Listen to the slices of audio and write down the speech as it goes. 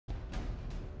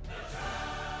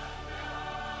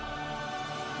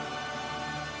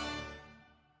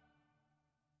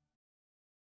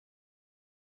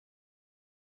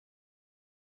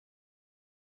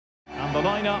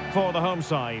Line-up for the home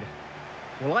side.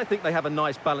 Well, I think they have a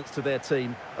nice balance to their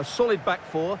team. A solid back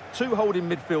four, two holding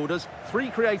midfielders, three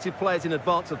creative players in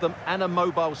advance of them, and a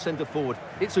mobile centre-forward.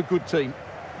 It's a good team.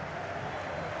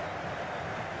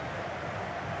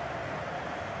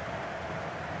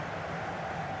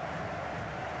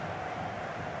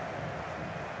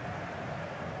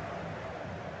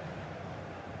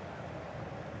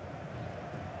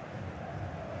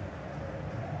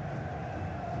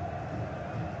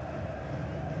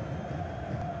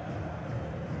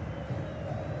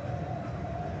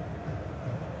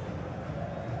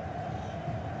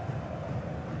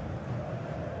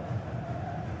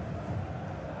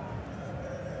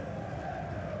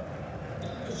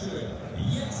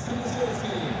 Jetzt kann es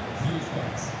losgehen. Viel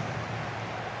Spaß.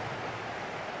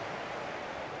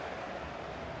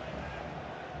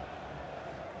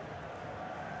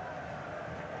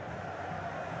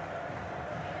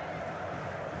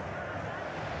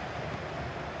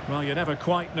 Well, you never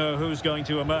quite know who's going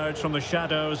to emerge from the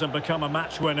shadows and become a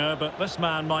match winner, but this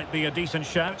man might be a decent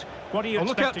shout. What are you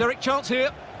Look out, Derek, chance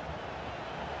here.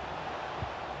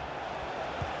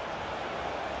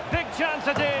 Big chance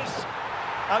it is.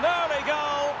 An early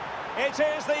goal. It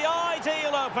is the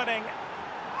ideal opening.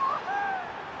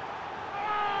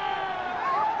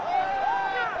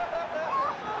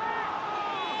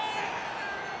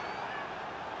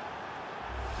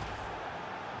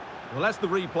 Well, as the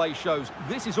replay shows,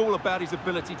 this is all about his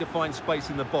ability to find space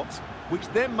in the box, which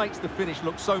then makes the finish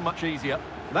look so much easier.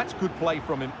 That's good play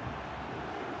from him.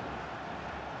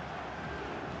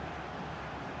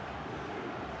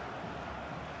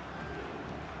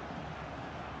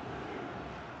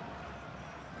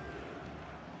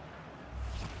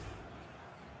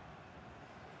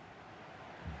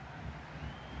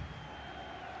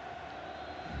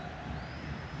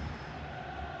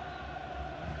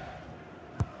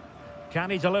 Can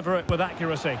he deliver it with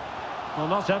accuracy? Well,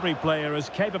 not every player is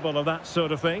capable of that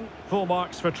sort of thing. Full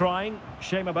marks for trying.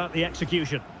 Shame about the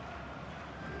execution.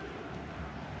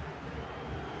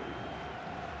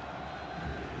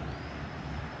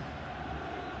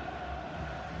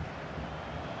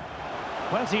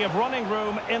 Plenty of running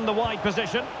room in the wide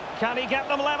position. Can he get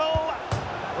them level?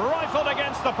 Rifled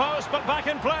against the post, but back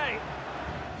in play.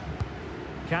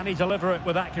 Can he deliver it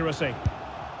with accuracy?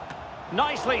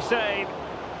 Nicely saved.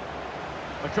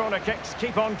 The corner kicks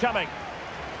keep on coming.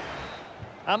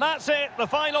 And that's it, the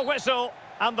final whistle,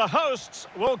 and the hosts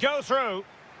will go through.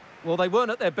 Well, they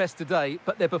weren't at their best today,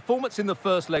 but their performance in the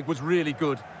first leg was really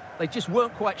good. They just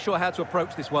weren't quite sure how to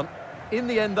approach this one. In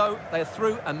the end, though, they're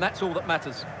through, and that's all that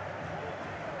matters.